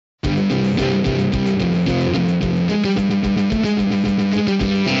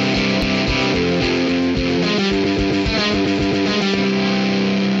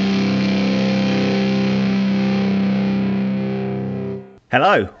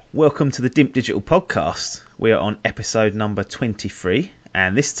Hello, welcome to the Dimp Digital Podcast. We are on episode number 23,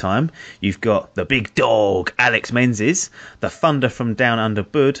 and this time you've got the big dog, Alex Menzies, the thunder from down under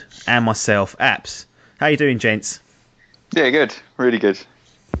Budd, and myself, Apps. How you doing, gents? Yeah, good. Really good.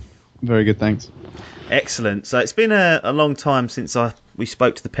 Very good, thanks. Excellent. So it's been a long time since we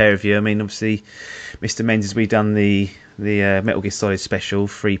spoke to the pair of you. I mean, obviously, Mr. Menzies, we've done the Metal Gear Solid special,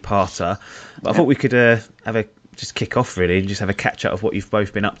 3-parter. But I thought we could just kick off really and just have a catch up of what you've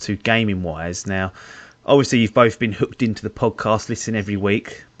both been up to gaming wise. Now, obviously you've both been hooked into the podcast, listen every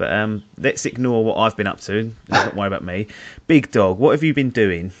week, but let's ignore what I've been up to. Don't worry about me. Big dog, what have you been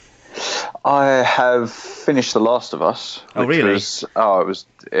doing? I have finished The Last of Us. Oh, really?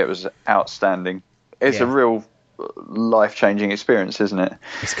 It was outstanding. It's a real life-changing experience, isn't it?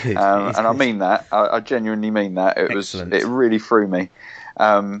 It's good. And I mean that. I genuinely mean that. Excellent. It really threw me.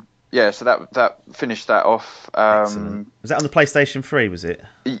 So that finished that off. Was that on the PlayStation 3? Was it?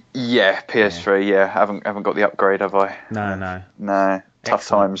 Yeah, PS3. Yeah, haven't got the upgrade, have I? No. Tough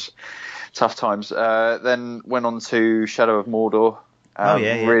times. Then went on to Shadow of Mordor.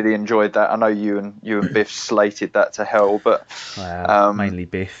 Really enjoyed that. I know you and Biff slated that to hell, but mainly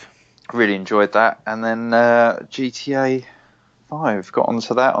Biff. Really enjoyed that. And then GTA 5 got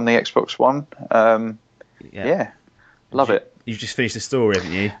onto that on the Xbox One. Love it. You've just finished the story,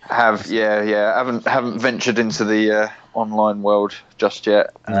 haven't you? Haven't ventured into the online world just yet.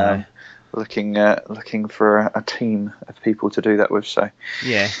 No. Looking for a team of people to do that with. So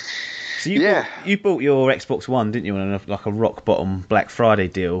yeah. So you bought your Xbox One, didn't you, on a rock bottom Black Friday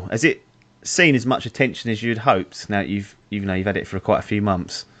deal? Has it seen as much attention as you'd hoped? Now you've had it for quite a few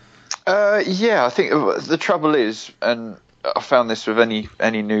months. I think the trouble is, and I found this with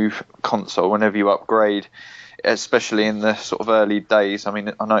any new console, whenever you upgrade, especially in the sort of early days. I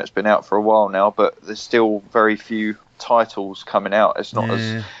mean, I know it's been out for a while now, but there's still very few titles coming out. It's not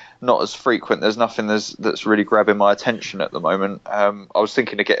as frequent. There's nothing that's really grabbing my attention at the moment. I was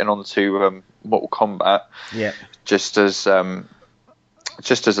thinking of getting onto Mortal Kombat, just as a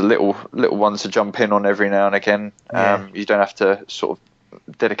little one to jump in on every now and again. You don't have to sort of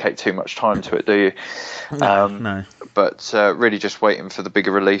dedicate too much time to it, do you? No. But really just waiting for the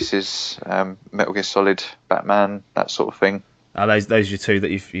bigger releases, Metal Gear Solid, Batman, that sort of thing. Those are your two that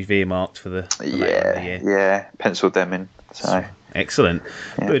you've earmarked for the year. Yeah, penciled them in. So excellent.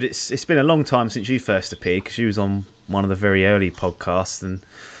 Yeah. But it's been a long time since you first appeared, because you was on one of the very early podcasts, and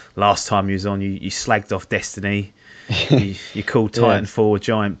last time you was on, you slagged off Destiny. you called Titanfall a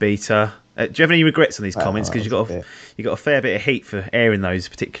giant beta. Do you have any regrets on these comments? Because you got a fair bit of heat for airing those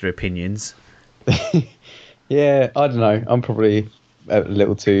particular opinions. Yeah, I don't know. I'm probably a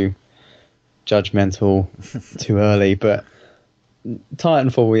little too judgmental too early, but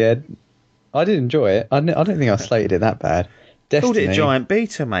Titanfall, I did enjoy it. I don't think I slated it that bad. Destiny, called it a giant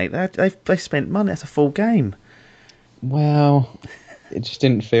beta, mate. They spent money. That's a full game. Well, it just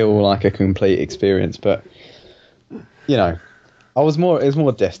didn't feel like a complete experience, but it was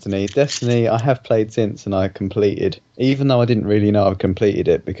more Destiny. Destiny I have played since, and I completed, even though I didn't really know I've completed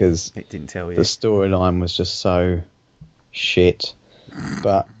it because it didn't tell you. The storyline was just so shit.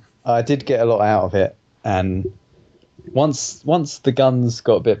 But I did get a lot out of it, and once the guns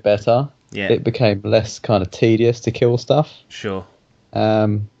got a bit better, it became less kind of tedious to kill stuff. Sure.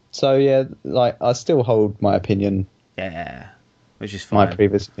 So yeah, like I still hold my opinion. Yeah, which is fine. My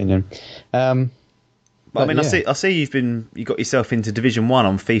previous opinion. But I mean, I see you got yourself into Division 1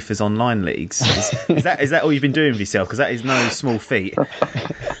 on FIFA's online leagues. Is that all you've been doing with yourself? Because that is no small feat.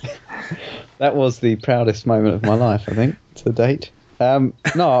 That was the proudest moment of my life, I think, to date. No,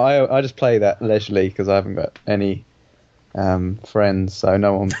 I just play that leisurely because I haven't got any friends, so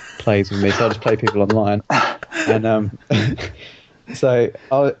no one plays with me. So I just play people online, and so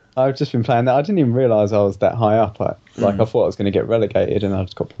I've just been playing that. I didn't even realise I was that high up. I thought I was going to get relegated, and I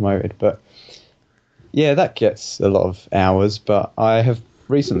just got promoted, but. Yeah, that gets a lot of hours, but I have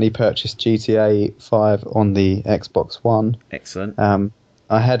recently purchased GTA 5 on the Xbox One. Excellent.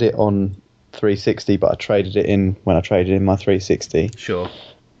 I had it on 360, but I traded it in when I traded in my 360. Sure.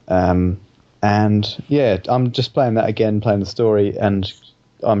 And yeah, I'm just playing that again, playing the story, and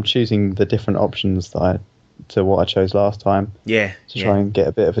I'm choosing the different options to what I chose last time. Yeah. To try and get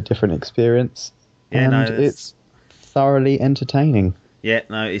a bit of a different experience. Yeah, and it's thoroughly entertaining. Yeah,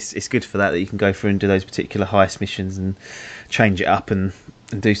 no, it's good for that you can go through and do those particular heist missions and change it up and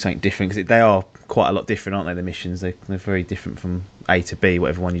do something different, because they are quite a lot different, aren't they, the missions? They're very different from A to B,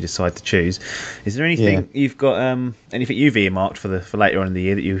 whatever one you decide to choose. Is there anything you've got, anything you've earmarked for later on in the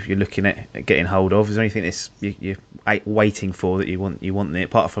year that you're looking at getting hold of? Is there anything you're waiting for that you want it,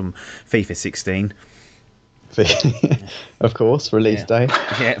 apart from FIFA 16? of course, release day.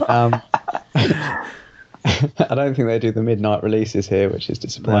 Yeah. I don't think they do the midnight releases here, which is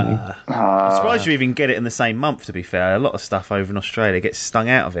disappointing. I'm surprised you even get it in the same month, to be fair. A lot of stuff over in Australia gets stung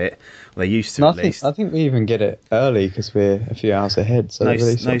out of it. Well, they used to, No, at least. I think we even get it early because we're a few hours ahead. So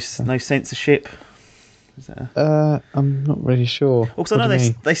no censorship. I'm not really sure. Well, because I know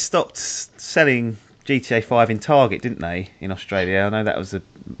they stopped selling GTA 5 in Target, didn't they, in Australia? I know that was a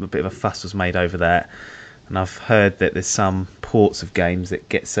bit of a fuss was made over that. And I've heard that there's some ports of games that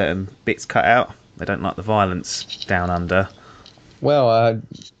get certain bits cut out. They don't like the violence down under. Well, I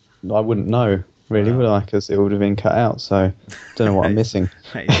wouldn't know, really, would I? Because it would have been cut out, so don't know what I'm missing.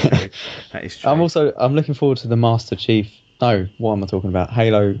 That is true. That is true. I'm looking forward to the Master Chief. No, what am I talking about?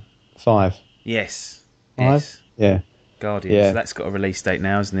 Halo 5. Yes. 5? Yes. Yeah. Guardians. Yeah. So that's got a release date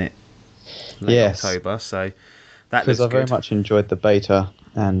now, isn't it? Yes. October. So that because I very much enjoyed the beta,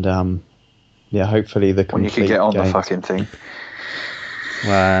 and hopefully the complete. When you can get on game. the fucking thing.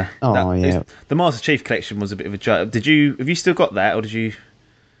 The Master Chief collection was a bit of a joke. Have you still got that, or did you?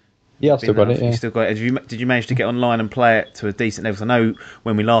 Yeah, I've still got it. Yeah. You still got it. Did you manage to get online and play it to a decent level? I know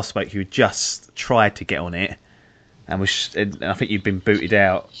when we last spoke, you had just tried to get on it, and I think you'd been booted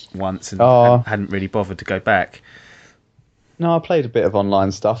out once and hadn't really bothered to go back. No, I played a bit of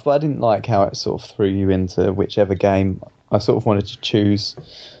online stuff, but I didn't like how it sort of threw you into whichever game. I sort of wanted to choose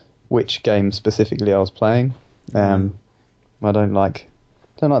which game specifically I was playing. I don't like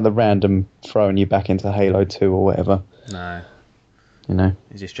the random throwing you back into Halo 2 or whatever. No. You know.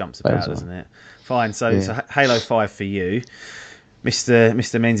 It just jumps about, doesn't it? Fine, so Halo 5 for you.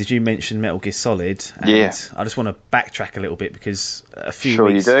 Mr. Menzies, you mentioned Metal Gear Solid. And I just want to backtrack a little bit because a few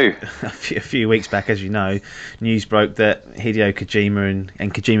weeks back, as you know, news broke that Hideo Kojima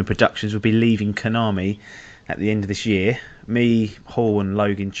and Kojima Productions would be leaving Konami at the end of this year. Me, Hall and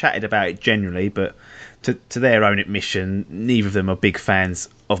Logan chatted about it generally, but to their own admission, neither of them are big fans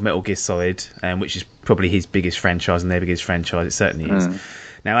of Metal Gear Solid, which is probably his biggest franchise and their biggest franchise. It certainly is.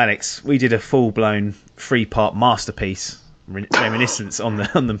 Now, Alex, we did a full-blown 3-part masterpiece reminiscence on the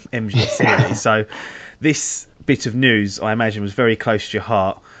MG series. So this bit of news, I imagine, was very close to your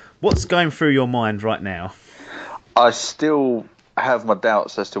heart. What's going through your mind right now? I still have my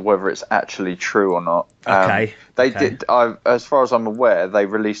doubts as to whether it's actually true or not. Did. As far as I'm aware, they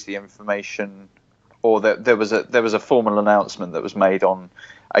released the information, or there was a formal announcement that was made on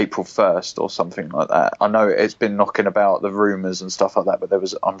April 1st or something like that. I know it's been knocking about the rumours and stuff like that,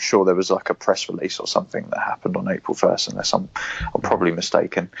 but I'm sure there was like a press release or something that happened on April 1st, unless I'm probably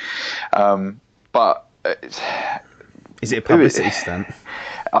mistaken. But is it a publicity stunt?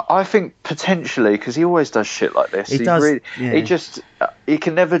 I think potentially, because he always does shit like this. He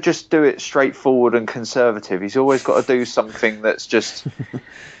can never just do it straightforward and conservative. He's always got to do something that's just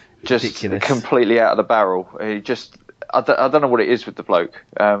ridiculous, completely out of the barrel. I don't know what it is with the bloke,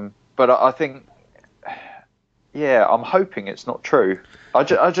 but I think, I'm hoping it's not true. I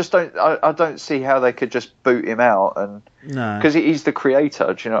don't see how they could just boot him out, and because he's the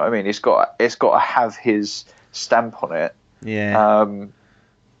creator. Do you know what I mean? It's got to have his stamp on it. Yeah.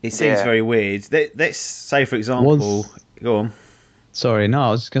 It seems very weird. Let's say, for example, go on. Sorry, no,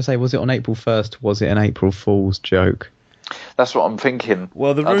 I was just going to say, was it on April 1st? Was it an April Fool's joke? That's what I'm thinking.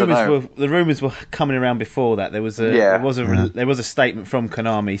 Well, the rumours were coming around before that. There was a statement from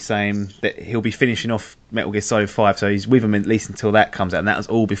Konami saying that he'll be finishing off Metal Gear Solid 5, so he's with them at least until that comes out, and that was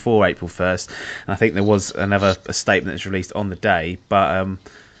all before April 1st. And I think there was a statement that's released on the day. But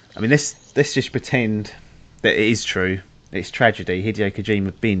let's just pretend that it is true. It's tragedy. Hideo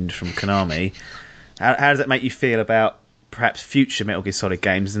Kojima binned from Konami. How does that make you feel about perhaps future Metal Gear Solid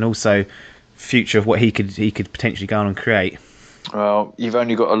games, and also future of what he could potentially go on and create? Well, you've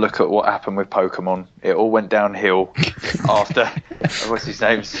only got to look at what happened with Pokemon. It all went downhill after what's his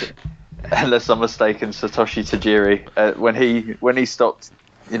name? Unless I'm mistaken, Satoshi Tajiri. When he stopped,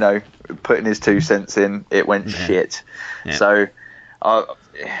 putting his 2 cents in, it went shit. Yeah. So I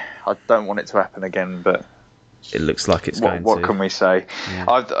don't want it to happen again, but it looks like it's going to. What can we say?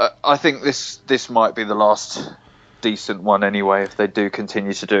 Yeah. I think this might be the last decent one anyway, if they do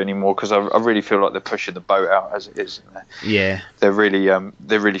continue to do any more, because I really feel like they're pushing the boat out as it is. Yeah, they're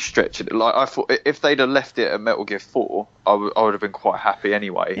really stretching it. Like, I thought if they'd have left it at Metal Gear 4, I would have been quite happy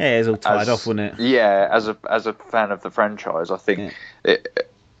anyway. Yeah, it's all tied off, wasn't it? Yeah, as a fan of the franchise, I think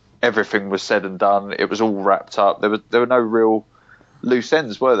everything was said and done. It was all wrapped up. There were no real loose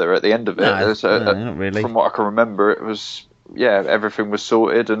ends, were there, at the end of it? No, not really. From what I can remember, it was everything was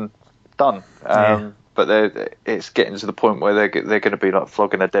sorted and done. But it's getting to the point where they're going to be like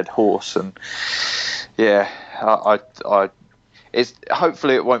flogging a dead horse, and it's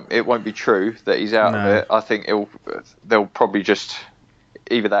hopefully it won't be true that he's out of it. I think they'll probably just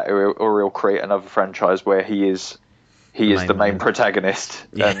either that or he'll create another franchise where he is the main protagonist,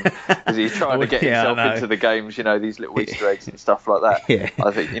 because he's trying to get himself into the games, these little Easter eggs and stuff like that.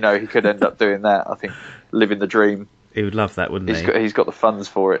 I think he could end up doing that. I think living the dream. He would love that, wouldn't he? He's got the funds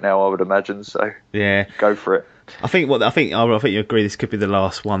for it now, I would imagine. So go for it. I think you agree this could be the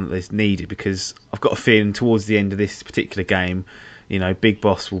last one that is needed, because I've got a feeling towards the end of this particular game, Big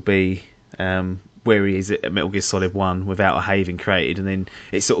Boss will be where he is at Metal Gear Solid 1 without a Haven created, and then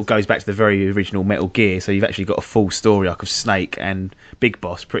it sort of goes back to the very original Metal Gear, so you've actually got a full story arc of Snake and Big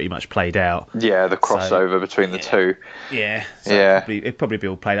Boss pretty much played out. Yeah, the crossover between the two. Yeah, it'd probably be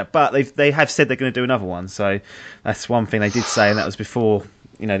all played out, but they have said they're going to do another one, so that's one thing they did say, and that was before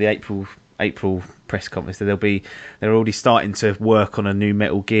the April press conference. They're already starting to work on a new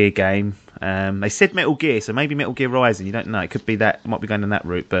Metal Gear game. They said Metal Gear, so maybe Metal Gear Rising. You don't know. It could be that. It might be going down that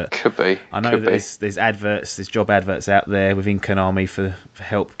route, but could be. I know that there's job adverts out there within Konami for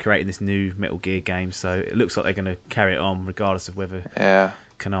help creating this new Metal Gear game. So it looks like they're going to carry it on, regardless of whether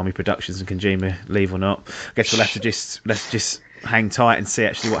Konami Productions and Kojima leave or not. I guess we'll have to just hang tight and see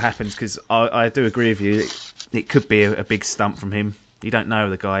actually what happens, because I do agree with you. It could be a big stump from him. You don't know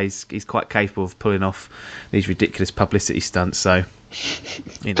the guy. He's quite capable of pulling off these ridiculous publicity stunts. So,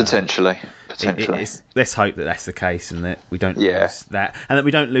 potentially. Let's hope that that's the case, and that we don't lose that, and that we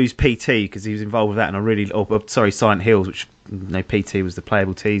don't lose PT, because he was involved with that. And Silent Hills, which PT was the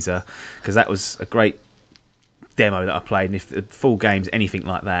playable teaser, because that was a great demo that I played. And if the full game's anything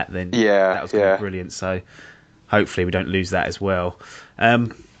like that, then that was going to be brilliant. So hopefully we don't lose that as well.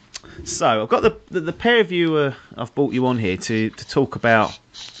 So I've got the pair of you. I've brought you on here to talk about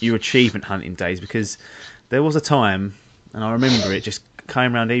your achievement hunting days, because there was a time, and I remember it, just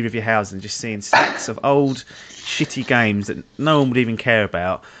coming around either of your houses and just seeing stacks of old shitty games that no one would even care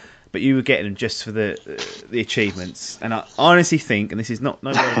about, but you were getting them just for the achievements. And I honestly think, and this is not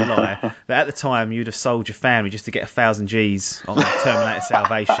no word of a lie, that at the time you'd have sold your family just to get 1,000 G's on Terminator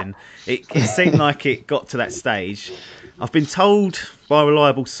Salvation. It seemed like it got to that stage. I've been told by a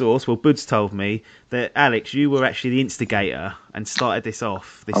reliable source, Bud's told me, that Alex, you were actually the instigator and started this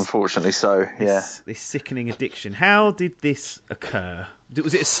off. Unfortunately so, yeah. This sickening addiction. How did this occur?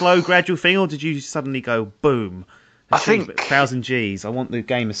 Was it a slow, gradual thing, or did you suddenly go, boom, I think 1,000 G's, I want the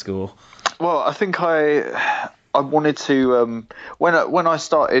Gamerscore? Well, I think I wanted to, when I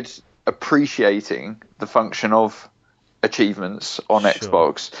started appreciating the function of achievements on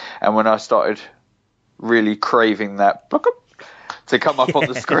Xbox, and when I started really craving that to come up on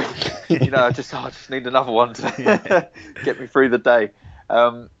the screen, I just need another one to get me through the day.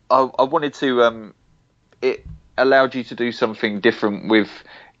 I wanted to, it allowed you to do something different with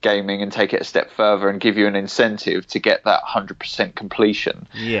gaming and take it a step further and give you an incentive to get that 100% completion,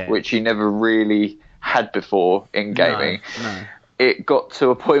 which you never really had before in gaming. No. It got to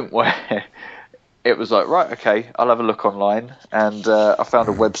a point where it was like, right, okay, I'll have a look online, and I found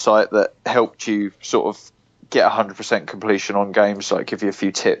a website that helped you sort of get 100% completion on games, like give you a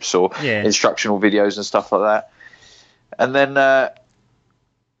few tips or instructional videos and stuff like that. And then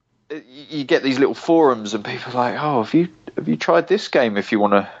you get these little forums, and people are like, oh, have you tried this game if you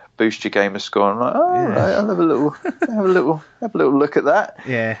want to boost your gamer score? I'm like, oh, right, I'll have a little look at that.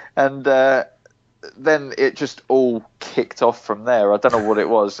 Yeah. And then it just all kicked off from there. I don't know what it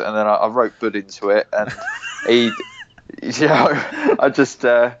was, and then I wrote Bud into it, and I just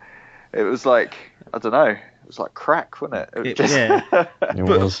it was like, I don't know, it was like crack, wasn't it? It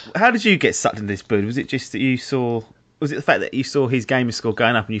was. How did you get sucked into this, Bud? Was it just that you saw? Was it the fact that you saw his gamer score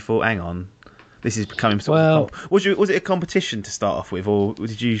going up and you thought, hang on, this is becoming was it a competition to start off with, or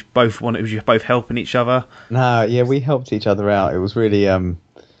did you both was you both helping each other? No, we helped each other out. It was really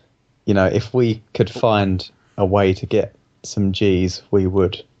if we could find a way to get some G's, we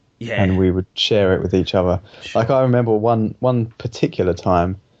would. Yeah. And we would share it with each other. Sure. Like I remember one particular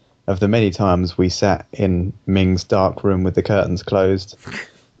time of the many times we sat in Ming's dark room with the curtains closed,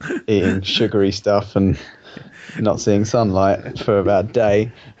 eating sugary stuff and not seeing sunlight for about a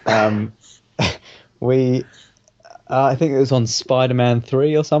day. I think it was on Spider-Man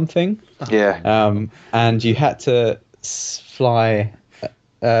 3 or something. Yeah. And you had to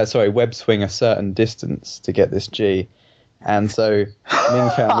web swing a certain distance to get this G. And so Ming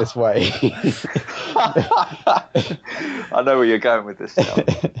found this way. I know where you're going with this now.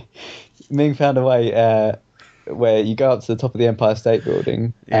 Ming found a way where you go up to the top of the Empire State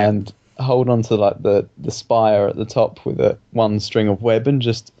Building and hold on to like the spire at the top with one string of web and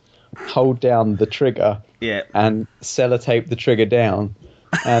just hold down the trigger and sellotape the trigger down.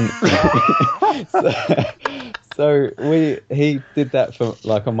 And so So he did that for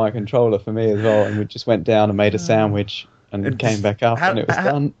like on my controller for me as well, and we just went down and made a sandwich and came back up, and it was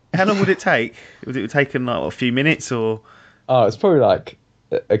done. How long would it take? Would it take like a few minutes or? Oh, it's probably like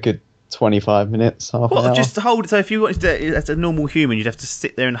a good 25 minutes, half an hour. Just to hold it. So if you wanted to, as a normal human, you'd have to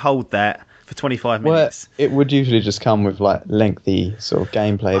sit there and hold that for 25 minutes. Well, it would usually just come with like lengthy sort of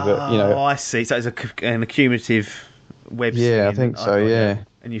gameplay, but you know. Oh, I see. So it's an accumulative web. Yeah, I think so. Yeah.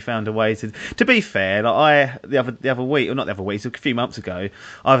 And you found a way to. To be fair, like the other week, or not the other week, a few months ago,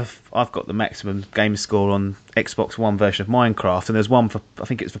 I've got the maximum game score on Xbox One version of Minecraft, and there's one for, I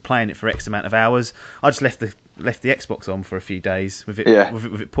think it's for playing it for X amount of hours. I just left the Xbox on for a few days with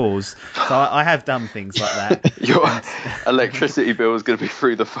it paused. So I have done things like that. Your electricity bill is going to be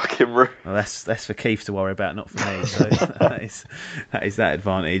through the fucking roof. Well, that's for Keith to worry about, not for me. So that is that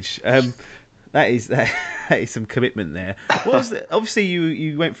advantage. That is some commitment there. Obviously,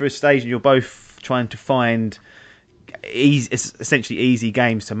 you went through a stage and you're both trying to find essentially easy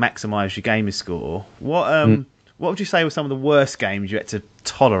games to maximise your gamer score. What would you say were some of the worst games you had to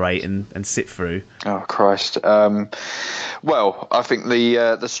tolerate and sit through? Oh Christ! Well, I think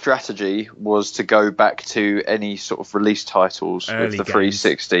the strategy was to go back to any sort of release titles Early with the games.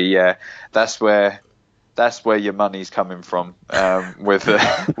 360. Yeah, that's where your money's coming from, with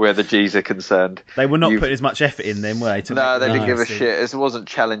where the G's are concerned. They were not putting as much effort in then, were they? No, they didn't give a shit. It wasn't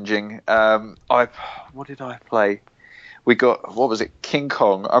challenging. What did I play? We got, what was it, King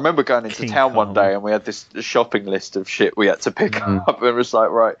Kong. I remember going into town one day and we had this shopping list of shit we had to pick up, and it was like,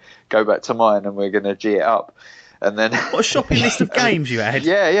 right, go back to mine and we're going to G it up. And then what a shopping list of games you had.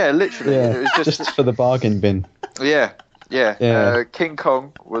 Yeah, literally. Yeah, it was just for the bargain bin. Yeah. King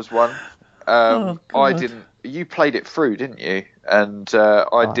Kong was one. I didn't. You played it through, didn't you? And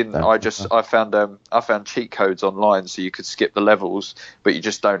I didn't. I found cheat codes online so you could skip the levels, but you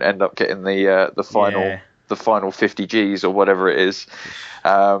just don't end up getting the final 50 Gs or whatever it is.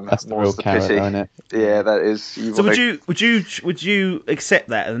 That's the real carrot, isn't it? Yeah, that is. So would you accept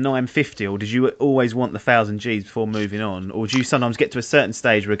that at the 950, or did you always want the 1000 Gs before moving on, or would you sometimes get to a certain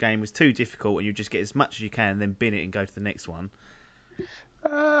stage where a game was too difficult and you just get as much as you can, and then bin it and go to the next one?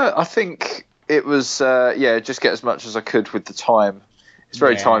 I think it was just get as much as I could with the time. It's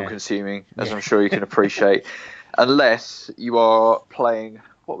very time consuming, as I'm sure you can appreciate, unless you are playing,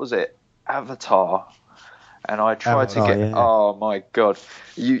 what was it, Avatar. And I tried to get. Yeah. Oh my god!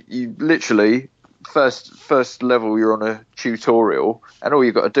 You literally first level. You're on a tutorial, and all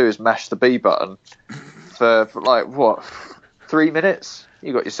you got to do is mash the B button for like what, 3 minutes.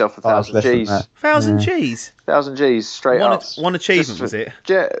 You got yourself 1,000 Gs. 1,000 Gs. 1,000 Gs straight up. One achievement was it?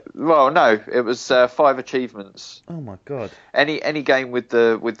 Yeah. Well, no, it was 5 achievements. Oh my god! Any game with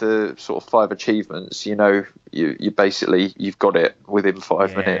the sort of 5 achievements, you basically you've got it within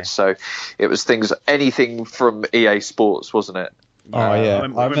 5 minutes. So it was anything from EA Sports, wasn't it? Oh yeah,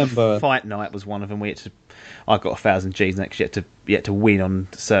 I remember Fight Night was one of them. I got 1,000 Gs, and actually you had to win on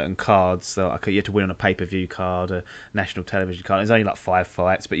certain cards. So you had to win on a pay-per-view card, a national television card. It was only like 5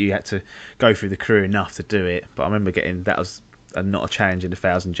 fights, but you had to go through the career enough to do it. But I remember that was not a challenge in the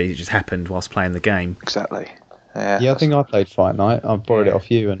 1,000 Gs. It just happened whilst playing the game. Exactly. Yeah, I think I played Fight Night. I borrowed it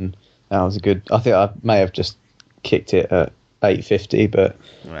off you, and that was I think I may have just kicked it at 850, but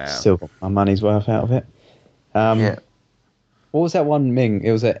still got my money's worth out of it. What was that one, Ming?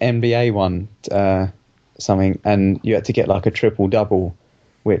 It was an NBA one. Something, and you had to get like a triple double,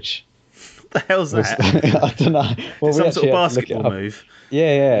 which what the hell's that? I don't know. Well, some sort of basketball move.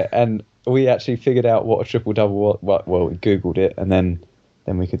 Yeah, and we actually figured out what a triple double was. Well, we googled it, and then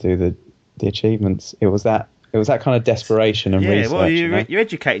we could do the achievements. It was that kind of desperation and research. Well, you're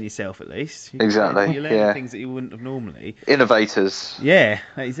educating yourself at least. Exactly. You're learning things that you wouldn't have normally. Innovators. Yeah,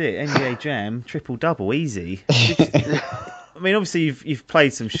 that is it. NBA Jam, triple double, easy. I mean, obviously you've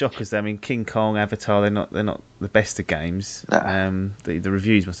played some shockers there. I mean, King Kong, Avatar, they're not the best of games. No. The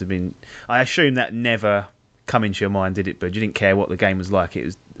reviews must have been. I assume that never come into your mind, did it? But you didn't care what the game was like. It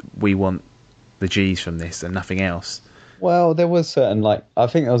was, we want the G's from this and nothing else. Well, there was I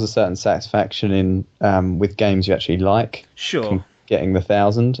think there was a certain satisfaction in with games you actually like. Sure. Getting the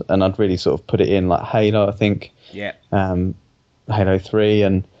 1,000, and I'd really sort of put it in like Halo, I think. Yeah. Halo 3,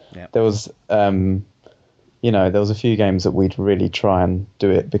 and there was. There was a few games that we'd really try and do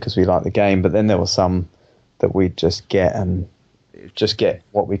it because we liked the game, but then there were some that we'd just get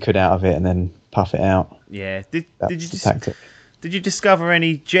what we could out of it and then puff it out. Yeah. Did you discover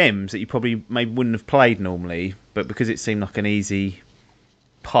any gems that you probably maybe wouldn't have played normally, but because it seemed like an easy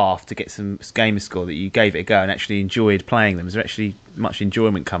path to get some gamer score that you gave it a go and actually enjoyed playing them? Is there actually much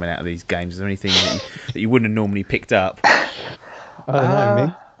enjoyment coming out of these games? Is there anything that you wouldn't have normally picked up? I don't know,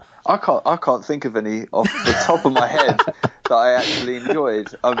 me. I can't think of any off the top of my head that I actually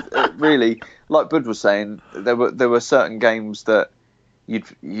enjoyed. Really, like Bud was saying, there were certain games that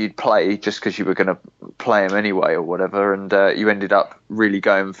you'd play just because you were going to play them anyway or whatever, and you ended up really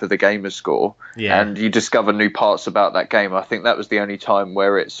going for the Gamerscore, and you discover new parts about that game. I think that was the only time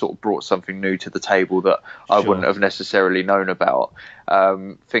where it sort of brought something new to the table that I wouldn't have necessarily known about.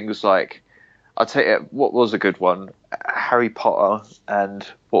 Things like, I'll tell you, what was a good one? Harry Potter, and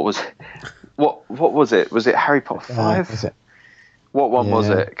what was it? Was it Harry Potter 5? What one was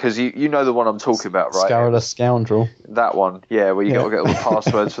it? Because you know the one I'm talking about, right? Scurrilous Scoundrel. That one, yeah, where you got to get all the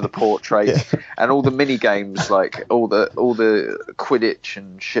passwords for the portraits and all the mini games, like all the Quidditch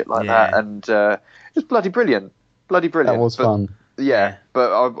and shit like that, and it was bloody brilliant. That was fun. Yeah,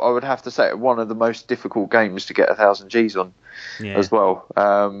 but I would have to say one of the most difficult games to get 1,000 Gs on as well.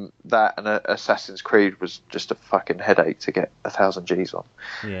 That and Assassin's Creed was just a fucking headache to get 1,000 Gs on.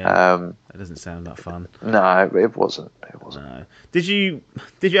 Yeah, that doesn't sound like fun. No, it wasn't. No. Did you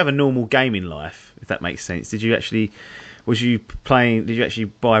have a normal gaming life, if that makes sense? Did you actually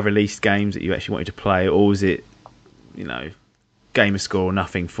buy released games that you actually wanted to play, or was it, Gamerscore or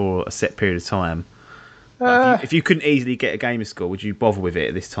nothing for a set period of time? Like if you couldn't easily get a Gamerscore, would you bother with it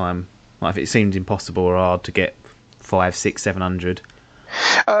at this time? Like if it seemed impossible or hard to get 500, 600, 700?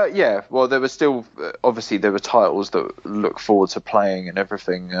 Yeah, well, there were still obviously there were titles that look forward to playing and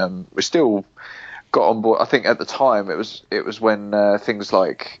everything. We still got on board. I think at the time it was when things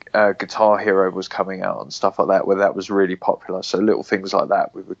like Guitar Hero was coming out and stuff like that, where that was really popular. So little things like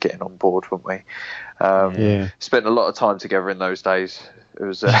that, we were getting on board, weren't we? Spent a lot of time together in those days. It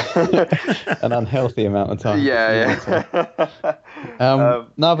was an unhealthy amount of time.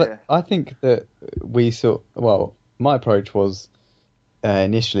 I think that my approach was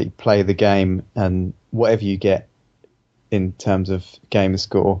initially play the game, and whatever you get in terms of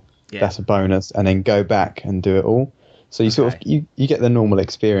Gamerscore, that's a bonus, and then go back and do it all. So you sort of you get the normal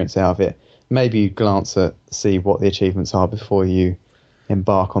experience out of it. Maybe you glance at see what the achievements are before you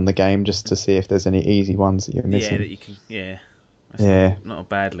embark on the game, just to see if there's any easy ones that you're missing. Yeah, that you can. That's not a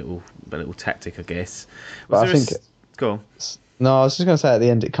bad little tactic, I guess. But I think go on. No, I was just going to say at the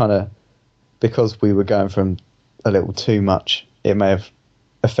end, it kind of, because we were going from a little too much, it may have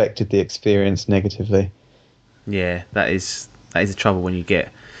affected the experience negatively. Yeah, that is the trouble when you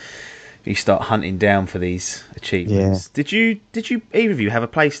start hunting down for these achievements. Yeah. Did you either of you have a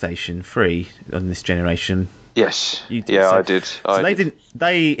PlayStation 3 on this generation? Yes. You did. Yeah, I did.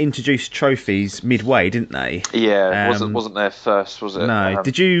 They introduced trophies midway, didn't they? Yeah, wasn't their first, was it? No.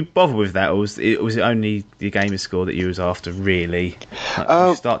 Did you bother with that, or was it only the Gamerscore that you was after, really?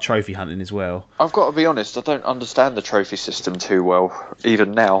 You start trophy hunting as well. I've got to be honest, I don't understand the trophy system too well,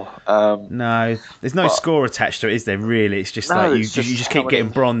 even now. No, there's no score attached to it, is there? Really, it's just you just keep getting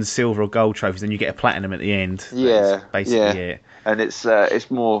bronze, silver, or gold trophies, and you get a platinum at the end. Yeah, that's basically it. And it's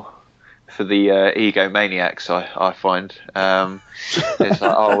more for the egomaniacs, I find. It's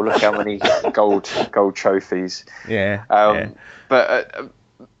like, oh, look how many gold trophies. Yeah. But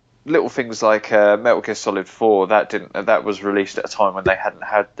little things like Metal Gear Solid 4, that was released at a time when they hadn't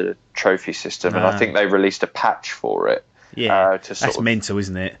had the trophy system, and I think they released a patch for it. Yeah, that's mental,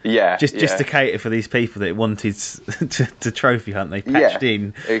 isn't it? Yeah, just to cater for these people that wanted to trophy hunt, they patched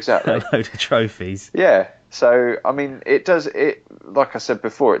in exactly a load of trophies. Yeah, so I mean, it like I said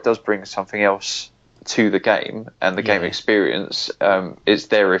before, it does bring something else to the game, and the game experience. It's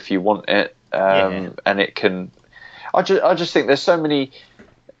there if you want it, and it can. I just think there's so many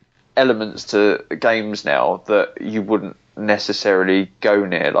elements to games now that you wouldn't necessarily go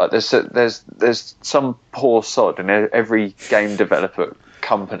near. Like there's some poor sod in every game developer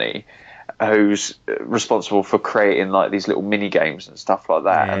company who's responsible for creating like these little mini games and stuff like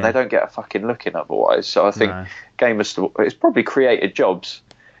that, and they don't get a fucking look in otherwise. So I think it's probably created jobs,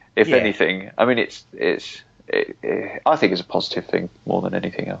 if anything. I mean, I think it's a positive thing more than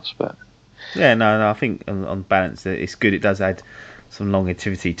anything else. But I think on balance it's good. It does add some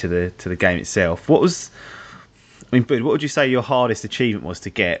longevity to the game itself. Bud, what would you say your hardest achievement was to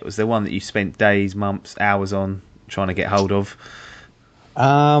get? Was there one that you spent days, months, hours on trying to get hold of?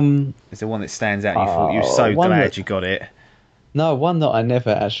 Is there one that stands out and you thought you were so glad you got it? No, one that I never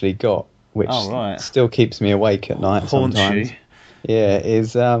actually got, which still keeps me awake at night sometimes. You? Yeah,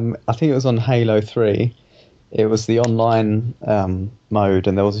 is I think it was on Halo 3. It was the online mode,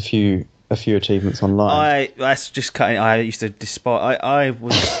 and there was a few achievements online. That's just cutting. I used to despise. I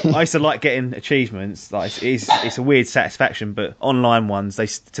used to like getting achievements. Like it's a weird satisfaction, but online ones, they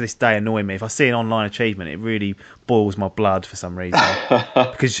to this day annoy me. If I see an online achievement, it really boils my blood for some reason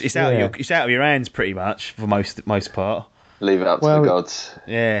because it's out of your hands pretty much for most part. Leave it up to the gods.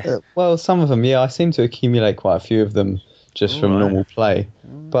 Yeah. Well, some of them, I seem to accumulate quite a few of them just from normal play.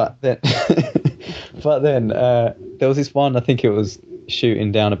 But then, there was this one. I think it was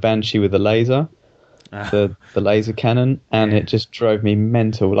shooting down a banshee with a laser, the laser cannon, and it just drove me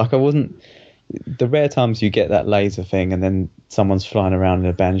mental. Like I wasn't. The rare times you get that laser thing, and then someone's flying around in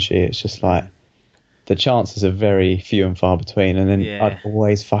a banshee, it's just like the chances are very few and far between. And then I'd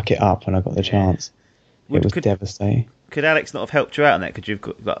always fuck it up when I got the chance. It was devastating. Could Alex not have helped you out on that?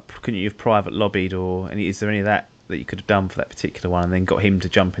 Couldn't you have private lobbied, or is there any of that you could have done for that particular one, and then got him to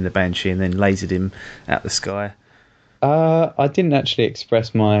jump in the banshee and then lasered him out the sky? I didn't actually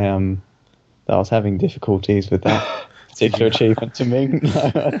express my that I was having difficulties with that particular achievement to Ming.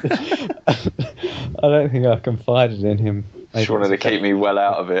 I don't think I confided in him. Just wanted to keep me well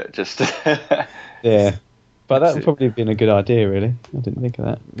out of it. Just yeah. But that would probably have been a good idea, really. I didn't think of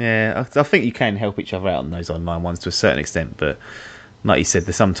that. Yeah, I think you can help each other out on those online ones to a certain extent, but like you said,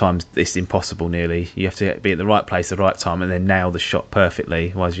 sometimes it's impossible nearly. You have to be at the right place at the right time and then nail the shot perfectly,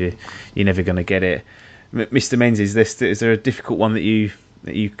 otherwise you're never going to get it. Mr. Menzies, is there a difficult one that you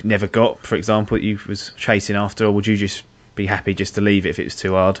never got, for example, that you was chasing after, or would you just be happy just to leave it if it was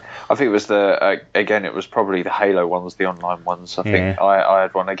too hard? I think it was it was probably the Halo ones, the online ones. I think I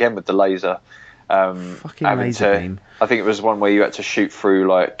had one again with the laser. Fucking laser beam. I think it was one where you had to shoot through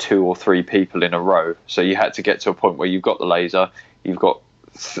like 2 or 3 people in a row. So you had to get to a point where you've got the laser, you've got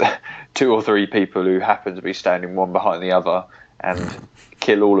 2 or 3 people who happen to be standing one behind the other, and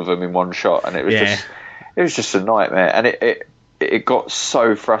kill all of them in one shot. And it was just a nightmare. And it got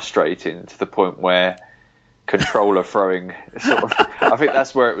so frustrating to the point where controller throwing I think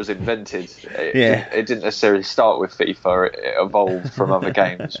that's where it was invented. It didn't necessarily start with FIFA, it evolved from other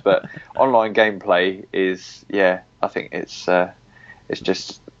games, but online gameplay is I think it's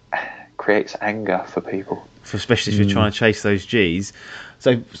just creates anger for people, especially if you're trying to chase those G's.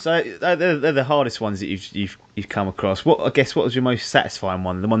 So they're the hardest ones that you've come across. What was your most satisfying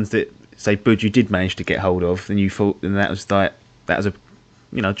one? The ones that, say, Bud, you did manage to get hold of, and you thought, and that was a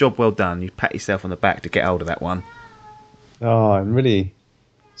job well done. You pat yourself on the back to get hold of that one. Oh, I'm really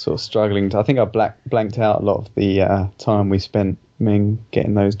sort of struggling. I think I blanked out a lot of the time we spent Ming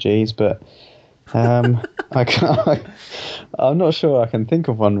getting those G's, but I'm not sure I can think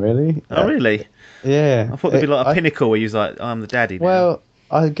of one really. Oh, really? Yeah. I thought there'd be like a pinnacle where you're like, I'm the daddy now. Well,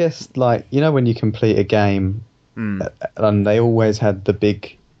 I guess like, when you complete a game, and they always had the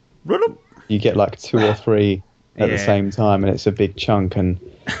big, you get like 2 or 3 at the same time, and it's a big chunk, and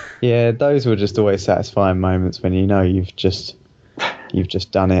those were just always satisfying moments when you've just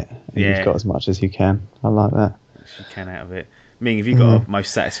done it, and you've got as much as you can. I like that. You can out of it. Ming, have you got a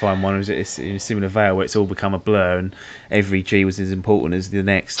most satisfying one, or is it in a similar veil where it's all become a blur and every G was as important as the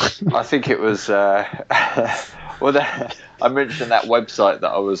next? I think it was I mentioned that website that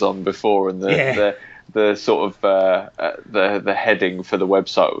I was on before, and the sort of the heading for the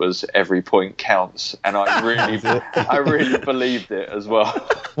website was "Every point counts," and I really believed it as well.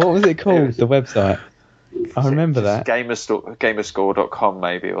 What was it called? The website? I remember that. Gamerscore.com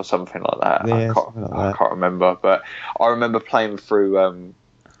maybe, or something like that. Yeah, I can't remember, but I remember playing through.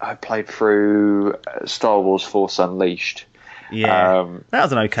 I played through Star Wars Force Unleashed. Yeah, that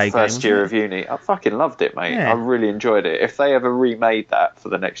was an okay game. First year of uni, I fucking loved it, mate. I really enjoyed it. If they ever remade that for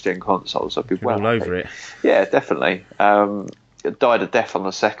the next gen consoles, I'd be all over it. Yeah, definitely. It died a death on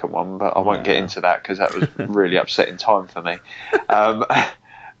the second one, but I won't get into that because that was really upsetting time for me.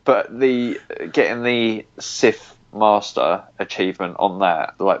 But getting the Sith Master achievement on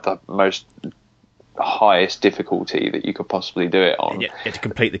that, like the most highest difficulty that you could possibly do it on. And you had to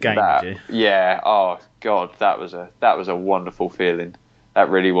complete the game, did you? Yeah. Oh God, that was a wonderful feeling. That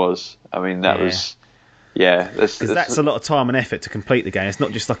really was. I mean, that was. Yeah, that's a lot of time and effort to complete the game. It's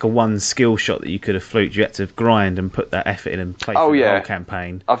not just like a one skill shot that you could have fluked. You had to grind and put that effort in and play through the whole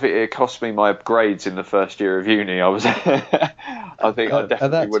campaign. I think it cost me my grades in the first year of uni. I think I definitely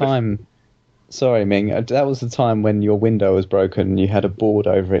at that would time. Have... Sorry, Ming. That was the time when your window was broken and you had a board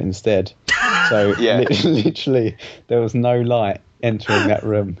over it instead. So literally, there was no light entering that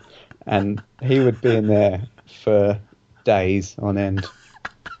room, and he would be in there for days on end.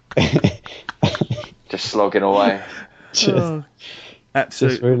 Just slogging away. Just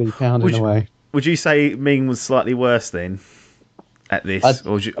really pounding away. Would you say Ming was slightly worse then at this,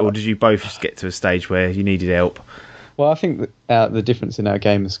 or did you both just get to a stage where you needed help? Well, I think the difference in our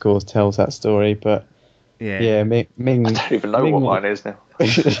gamer scores tells that story, but Ming. I don't even know what mine is now.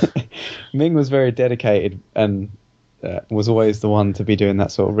 Ming was very dedicated, and was always the one to be doing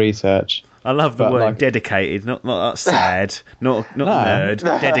that sort of research. I love the But, word like- dedicated, not sad, not No. nerd,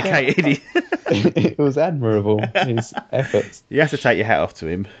 dedicated. It was admirable, his efforts. You have to take your hat off to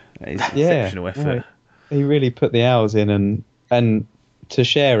him. His exceptional effort. no, he really put the hours in, and to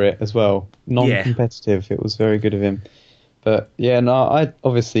share it as well, non-competitive. It was very good of him. But yeah, no, I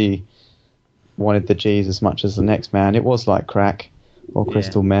obviously wanted the G's as much as the next man. It was like crack or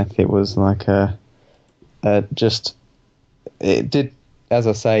crystal meth. It was like it did, as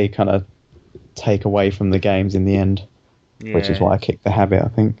I say, kind of take away from the games in the end, which is why I kicked the habit, I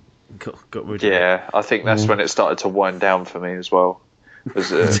think. Got rid of it. Yeah, I think that's when it started to wind down for me as well.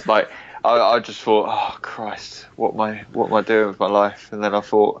 Was like I just thought, oh Christ, what am I doing with my life? And then I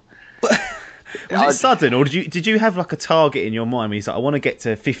thought, was it sudden, or did you have like a target in your mind? Where he's like, I want to get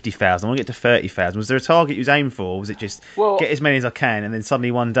to 50,000, I want to get to 30,000. Was there a target you was aiming for, or was it just get as many as I can? And then suddenly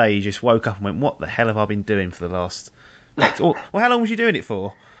one day you just woke up and went, what the hell have I been doing for the last? Well, how long was you doing it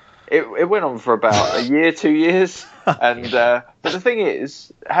for? It went on for about a year, 2 years, and but the thing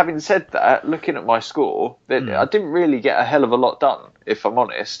is, having said that, looking at my score, I didn't really get a hell of a lot done, if I'm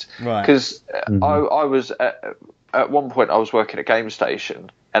honest. Right. Because I was at one point I was working at Game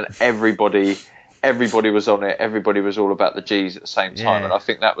Station, and everybody was on it. Everybody was all about the G's at the same time, and I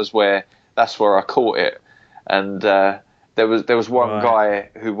think that's where I caught it. And there was one guy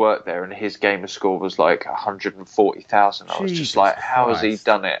who worked there, and his gamer score was like 140,000. I was just like, how has he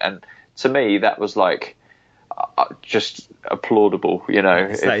done it? And to me, that was like just applaudable, you know.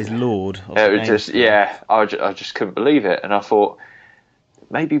 That is Lord. It was just I just couldn't believe it, and I thought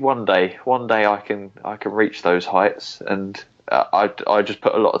maybe one day I can reach those heights, and I just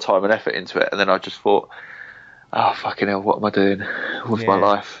put a lot of time and effort into it, and then I just thought, oh fucking hell, what am I doing with my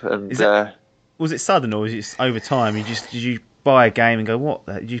life? And was it sudden, or was it over time? Did you buy a game and go, what?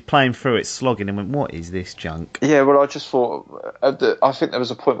 Did you playing through it, slogging, and went, what is this junk? Yeah, well, I just thought, I think there was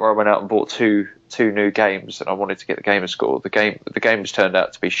a point where I went out and bought two new games, and I wanted to get the Gamerscore. The games turned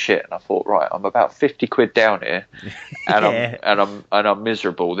out to be shit, and I thought, right, I'm about 50 quid down here, and I'm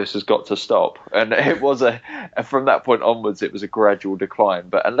miserable. This has got to stop. And it was from that point onwards, it was a gradual decline.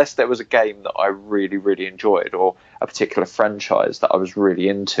 But unless there was a game that I really, really enjoyed, or a particular franchise that I was really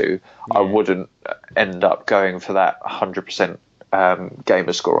into, I wouldn't end up going for that 100%.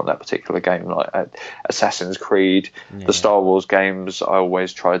 Gamer score on that particular game, like Assassin's Creed, the Star Wars games. I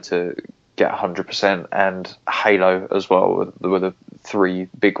always tried to get 100%, and Halo as well were the three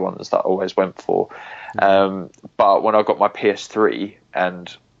big ones that I always went for. But when I got my PS3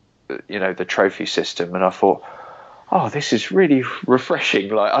 and the trophy system, and I thought, oh, this is really refreshing.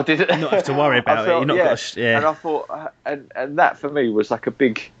 Like I didn't not have to worry about it. You're not And I thought, and that for me was like a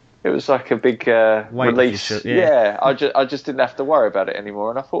big. It was like a big release. I just didn't have to worry about it anymore.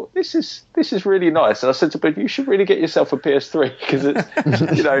 And I thought, this is really nice. And I said to Bud, you should really get yourself a PS3, because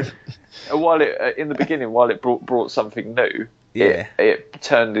it's while it in the beginning, while it brought something new, it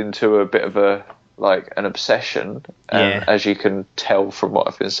turned into a bit of an obsession, as you can tell from what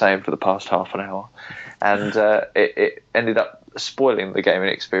I've been saying for the past half an hour. And it ended up spoiling the gaming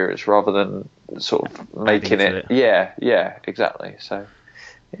experience rather than sort of making it. Yeah, exactly. So.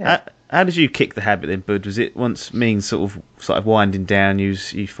 Yeah. How did you kick the habit then, Bud? Was it once means sort of winding down? You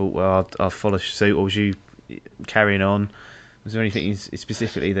thought, well, I'll follow suit, or was you carrying on? Was there anything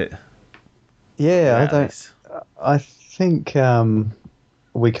specifically that? Yeah, I think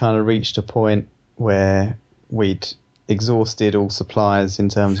we kind of reached a point where we'd exhausted all suppliers in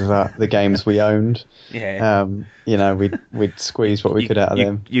terms of the games we owned. Yeah. We'd squeezed what we could out of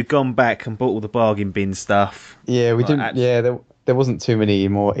them. You'd gone back and bought all the bargain bin stuff. Yeah, we didn't. There wasn't too many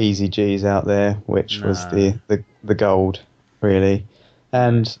more easy G's out there, which was the gold, really.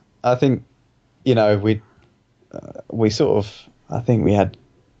 And I think, we sort of, I think we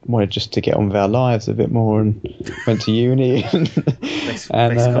wanted just to get on with our lives a bit more, and went to uni. Let's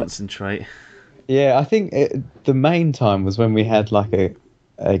concentrate. Yeah, I think the main time was when we had like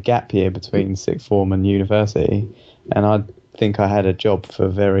a gap year between sixth form and university, and I think I had a job for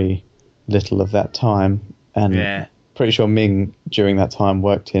very little of that time, and pretty sure Ming during that time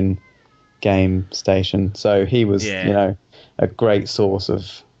worked in Game Station, so he was a great source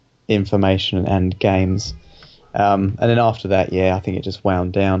of information and games. And then after that, I think it just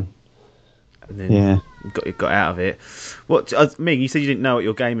wound down. And then got out of it. What, Ming? You said you didn't know what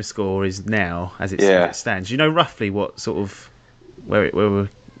your gamer score is now, as it stands. Do you know roughly what sort of where we're at?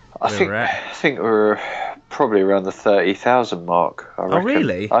 I think we're probably around the 30,000 mark. I reckon. Oh,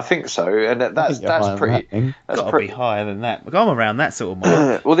 really? I think so, and that's pretty. Got to be higher than that. I'm around that sort of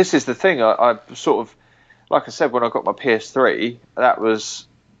mark. Well, this is the thing. I sort of, like I said, when I got my PS3, that was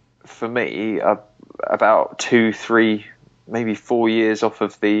for me, about 2, 3, maybe 4 years off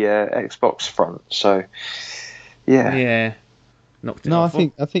of the Xbox front. So, yeah. Yeah. Knocked it No, off.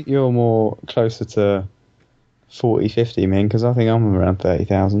 I think you're more closer to 40, 50, man, because I think I'm around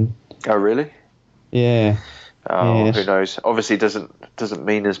 30,000. Oh, really? Yeah. Oh, Yeah. who knows? Obviously, doesn't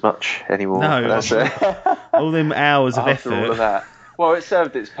mean as much anymore. No, That's it. all them hours of After effort. all of that. Well, it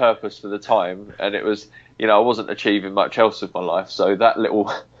served its purpose for the time, and it was, I wasn't achieving much else with my life, so that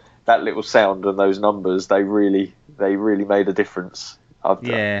little sound and those numbers, they really made a difference. I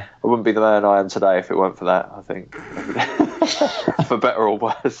wouldn't be the man I am today if it weren't for that, I think. For better or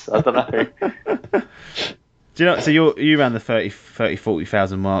worse, I don't know. Do you know? So you're around the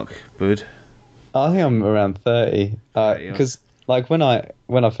 40,000 mark, Bud. I think I'm around 30. Because like when I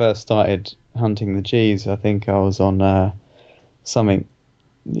first started hunting the G's, I think I was on something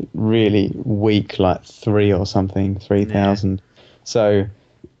really weak, like 3,000. So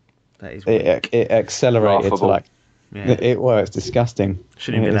That is weak. it accelerated Laughable. to like Yeah. it's disgusting.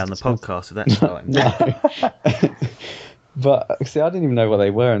 Shouldn't have been on the podcast with that starting. No. But see, I didn't even know what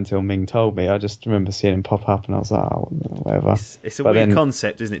they were until Ming told me. I just remember seeing them pop up, and I was like, oh, whatever. It's a weird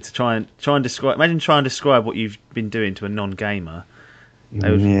concept, isn't it? To try and describe. Imagine trying to describe what you've been doing to a non-gamer.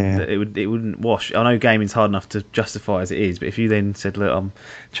 It wouldn't wash. I know gaming's hard enough to justify as it is, but if you then said, "Look, I'm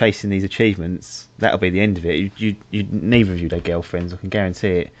chasing these achievements," that'll be the end of it. You neither of you had girlfriends. I can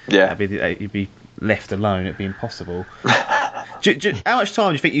guarantee it. Yeah. You'd be left alone. It'd be impossible. How much time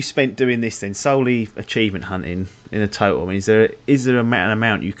do you think you spent doing this then? Solely achievement hunting in a total. I mean, is there an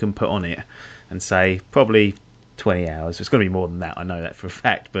amount you can put on it and say probably 20 hours? It's going to be more than that. I know that for a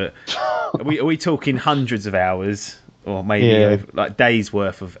fact. But are we talking hundreds of hours or maybe like days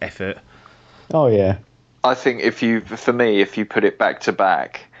worth of effort? Oh yeah. I think if you put it back to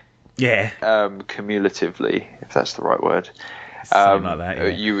back, cumulatively, if that's the right word, something like that, yeah.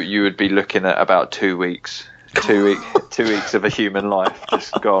 you would be looking at about 2 weeks. 2 weeks of a human life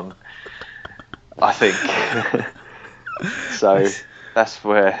just gone, I think. So that's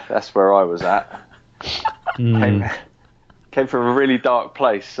where I was at. Came from a really dark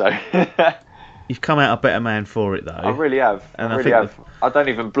place. So you've come out a better man for it, though. I really have. And I really have. I don't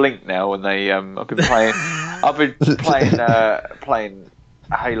even blink now when they. I've been playing. Playing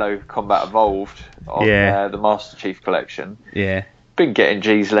Halo Combat Evolved on the Master Chief Collection. Yeah. Been getting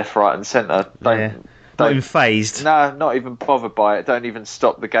G's left, right, and centre. Not even phased. No, not even bothered by it. Don't even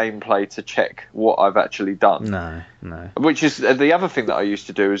stop the gameplay to check what I've actually done. No. Which is the other thing that I used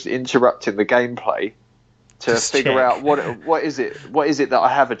to do, is interrupting the gameplay to figure out what is it that I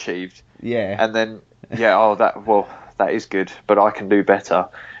have achieved. Yeah. And then that is good, but I can do better.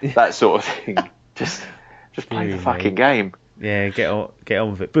 That sort of thing. Just play the fucking game. Yeah, get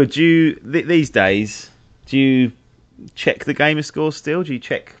on with it. But these days, do you check the Gamerscore still? Do you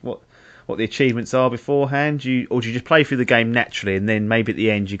check what the achievements are beforehand? Or do you just play through the game naturally and then maybe at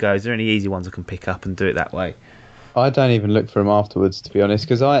the end you go, is there any easy ones I can pick up and do it that way? I don't even look for them afterwards, to be honest,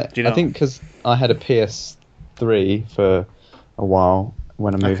 because I think because I had a PS3 for a while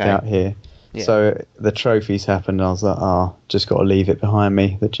when I moved out here, so the trophies happened and I was like, just got to leave it behind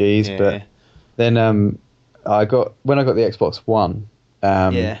me, the G's. But then when I got the Xbox One,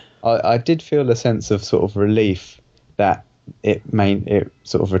 I did feel a sense of sort of relief that it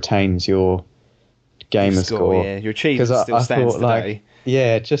sort of retains your Gamerscore. Yeah, your achievement still stands today.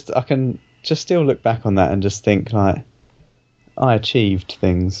 I can just still look back on that and just think like I achieved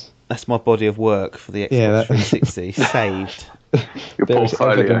things. That's my body of work for the Xbox 360 saved. There's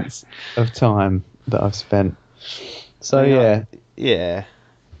evidence of time that I've spent. So yeah.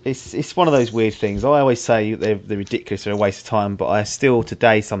 It's one of those weird things. I always say they're ridiculous, they're a waste of time, but I still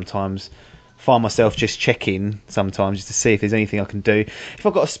today sometimes find myself just checking sometimes just to see if there's anything I can do. If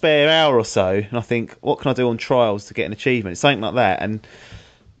I've got a spare hour or so and I think, what can I do on trials to get an achievement? Something like that. And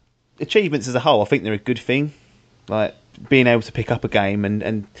achievements as a whole, I think they're a good thing. Like being able to pick up a game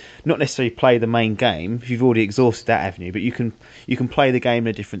and not necessarily play the main game if you've already exhausted that avenue, but you can play the game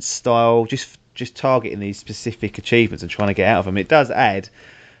in a different style, just targeting these specific achievements and trying to get out of them. It does add,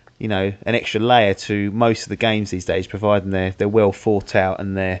 an extra layer to most of the games these days, providing they're well thought out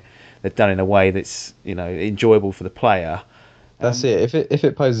and they're done in a way that's enjoyable for the player. That's it. If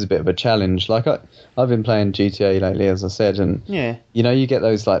it poses a bit of a challenge, like I've been playing GTA lately, as I said, and you get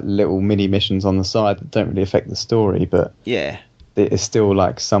those like little mini missions on the side that don't really affect the story, but it's still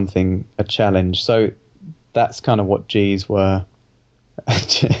like a challenge. So that's kind of what G's were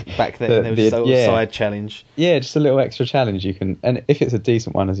back then. There was a side challenge. Yeah, just a little extra challenge you can, and if it's a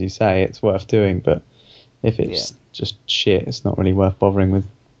decent one, as you say, it's worth doing. But if it's just shit, it's not really worth bothering with.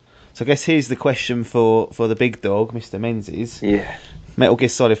 So I guess here's the question for the big dog, Mr. Menzies. Yeah. Metal Gear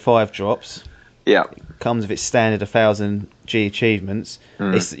Solid 5 drops. Yeah. Comes with its standard 1000 G achievements.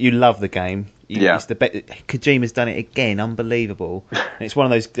 You love the game. It's Kojima's done it again, unbelievable. And it's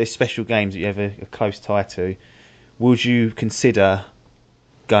one of those special games that you have a close tie to. Would you consider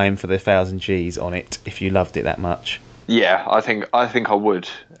going for the 1000 Gs on it if you loved it that much? Yeah, I think I would.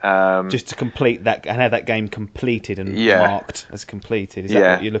 Just to complete that and have that game completed and marked as completed. Is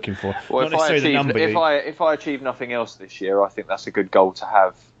that what you're looking for? Well, Not necessarily the number. If I achieve nothing else this year, I think that's a good goal to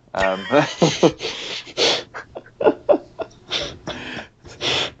have.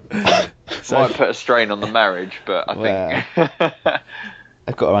 Might put a strain on the marriage, but I think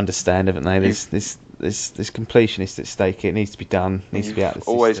they've got to understand, haven't they? There's completionists at stake. It needs to be done. It needs to be out of the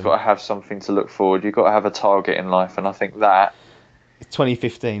system. Always got to have something to look forward. You've got to have a target in life, and I think that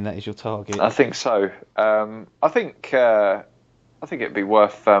 2015. That is your target. I think so. I think it'd be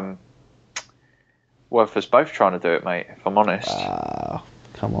worth us both trying to do it, mate. If I'm honest.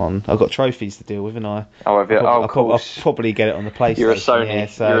 Come on, I've got trophies to deal with, and I. Oh, have you? I'll probably get it on the PlayStation. You're a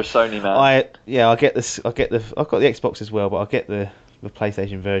Sony. You're a Sony man. I get this. I've got the Xbox as well, but I get the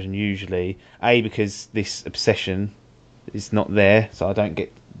PlayStation version usually. Because this obsession is not there, so I don't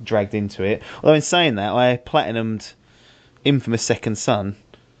get dragged into it. Although in saying that, I platinumed Infamous Second Son,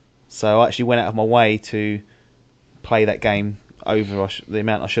 so I actually went out of my way to play that game over the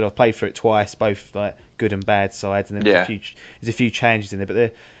amount I should have. Played through it twice, both like good and bad sides, and there's a few changes in there, but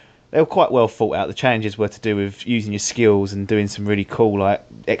they were quite well thought out. The challenges were to do with using your skills and doing some really cool like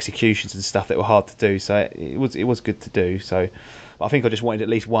executions and stuff that were hard to do. So it was good to do. So I think I just wanted at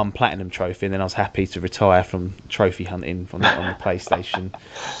least one platinum trophy, and then I was happy to retire from trophy hunting on the PlayStation.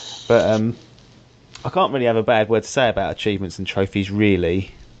 But I can't really have a bad word to say about achievements and trophies.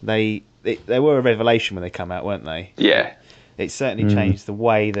 Really, they were a revelation when they come out, weren't they? Yeah. It certainly changed the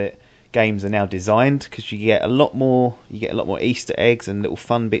way that games are now designed, because you get a lot more Easter eggs and little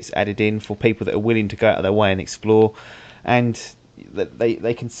fun bits added in for people that are willing to go out of their way and explore, and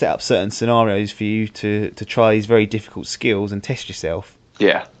they can set up certain scenarios for you to try these very difficult skills and test yourself.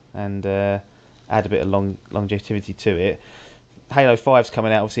 Yeah. And add a bit of longevity to it. Halo 5's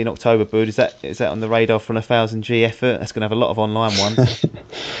coming out obviously in October, Bud. Is that on the radar for an 1000 G effort? That's going to have a lot of online ones.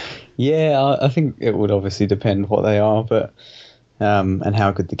 Yeah, I think it would obviously depend what they are, but and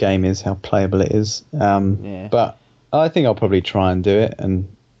how good the game is, how playable it is. But I think I'll probably try and do it,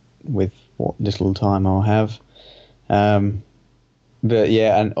 and with what little time I'll have. But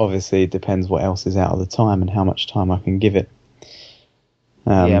yeah, and obviously it depends what else is out at the time and how much time I can give it.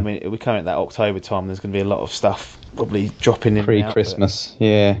 I mean, we're coming at that October time. There's going to be a lot of stuff probably dropping in pre-Christmas.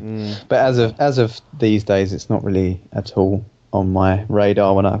 But as of these days, it's not really at all on my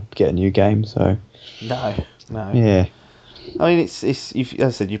radar when I get a new game. So no. Yeah. I mean, it's as I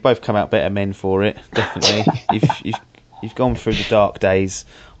said, you've both come out better men for it. Definitely, you've gone through the dark days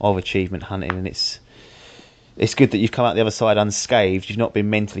of achievement hunting, and it's good that you've come out the other side unscathed. You've not been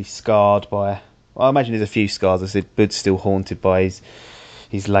mentally scarred by. Well, I imagine there's a few scars. I said Bud's still haunted by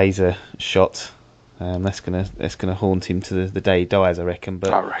his laser shot. That's gonna haunt him to the day he dies, I reckon.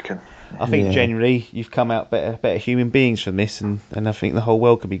 But I reckon. I think generally you've come out better human beings from this, and I think the whole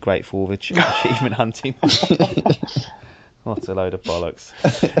world can be grateful for achievement hunting. What a load of bollocks.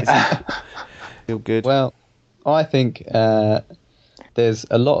 Feel good. Well, I think there's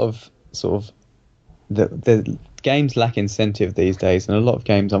a lot of sort of the games lack incentive these days, and a lot of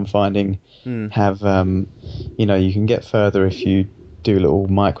games I'm finding have you can get further if you do little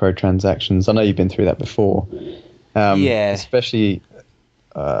microtransactions. I know you've been through that before. Especially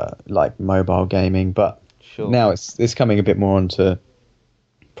like mobile gaming, but now it's coming a bit more onto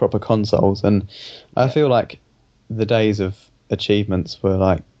proper consoles, and I feel like the days of achievements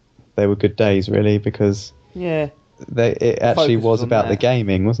were good days, really, because it actually was about the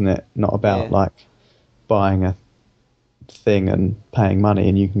gaming, wasn't it? Not about like buying a thing and paying money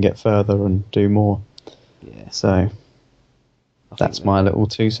and you can get further and do more. So that's my little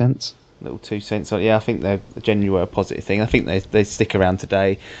 2 cents. I think they genuinely were a positive thing. I think they stick around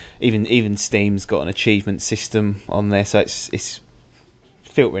today. Even Steam's got an achievement system on there, so it's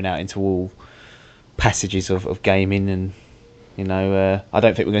filtering out into all passages of gaming, and I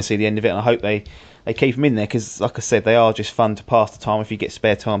don't think we're going to see the end of it, and I hope they keep them in there, because like I said, they are just fun to pass the time if you get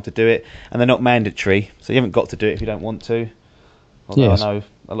spare time to do it, and they're not mandatory, so you haven't got to do it if you don't want to. Although I know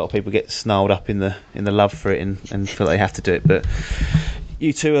a lot of people get snarled up in the love for it and feel like they have to do it, but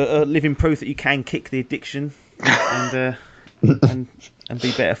you two are living proof that you can kick the addiction and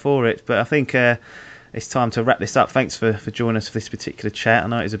be better for it. But I think it's time to wrap this up. Thanks for joining us for this particular chat. I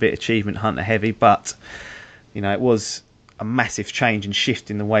know it was a bit achievement hunter heavy, but it was a massive change and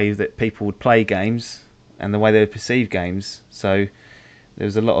shift in the way that people would play games and the way they would perceive games. So there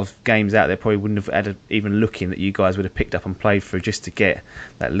was a lot of games out there probably wouldn't have had even looking that you guys would have picked up and played through just to get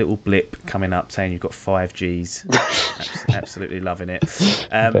that little blip coming up saying you've got 5Gs. Absolutely loving it.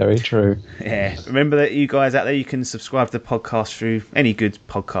 Very true. Yeah. Remember that you guys out there, you can subscribe to the podcast through any good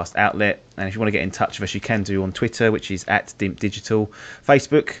podcast outlet. And if you want to get in touch with us, you can do on Twitter, which is @DimpDigital.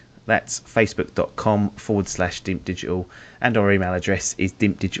 Facebook, that's facebook.com/DimpDigital. And our email address is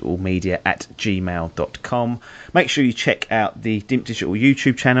dimpdigitalmedia@gmail.com. Make sure you check out the Dimp Digital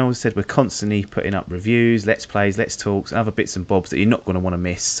YouTube channel. As I said, we're constantly putting up reviews, let's plays, let's talks, and other bits and bobs that you're not going to want to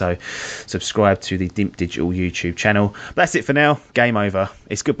miss. So subscribe to the Dimp Digital YouTube channel. But that's it for now. Game over.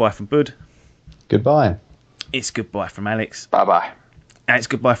 It's goodbye from Bud. Goodbye. It's goodbye from Alex. Bye-bye. And it's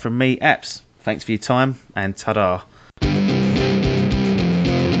goodbye from me, Apps. Thanks for your time, and ta-da.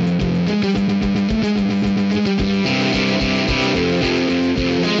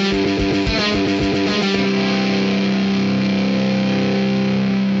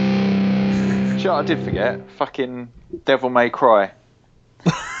 I did forget. Fucking Devil May Cry.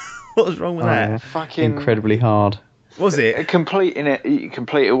 What was wrong with that? Yeah. Fucking Incredibly hard. Was it? Completing it, you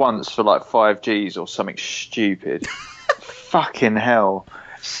complete it once for like 5Gs or something stupid. Fucking hell.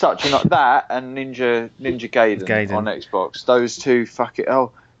 Such a that and Ninja Gaiden on Xbox. Those two, fuck it.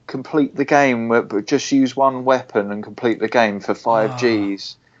 Oh, complete the game, but just use one weapon and complete the game for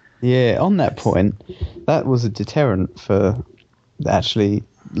 5Gs. Yeah, on that point, that was a deterrent for actually.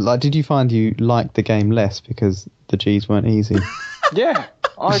 Like, did you find you liked the game less because the Gs weren't easy? Yeah,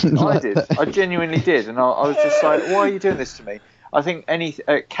 I did. I genuinely did, and I was just like, "Why are you doing this to me?" I think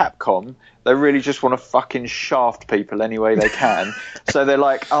Capcom, they really just want to fucking shaft people any way they can. So they're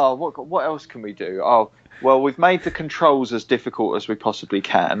like, "Oh, what else can we do? Oh, well, we've made the controls as difficult as we possibly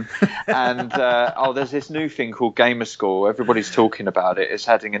can, and there's this new thing called Gamerscore. Everybody's talking about it. It's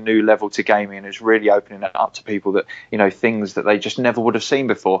adding a new level to gaming, and it's really opening it up to people that, you know, things that they just never would have seen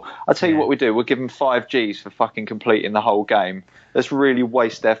before. I'll tell you what we do. We'll give them 5Gs for fucking completing the whole game. Let's really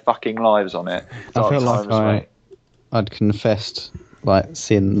waste their fucking lives on it. I felt like I'd confessed like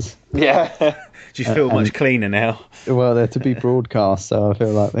sins. Yeah. Do you feel much cleaner now? Well, they're to be broadcast, so I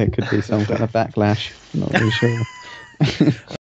feel like there could be some kind of backlash. I'm not really sure.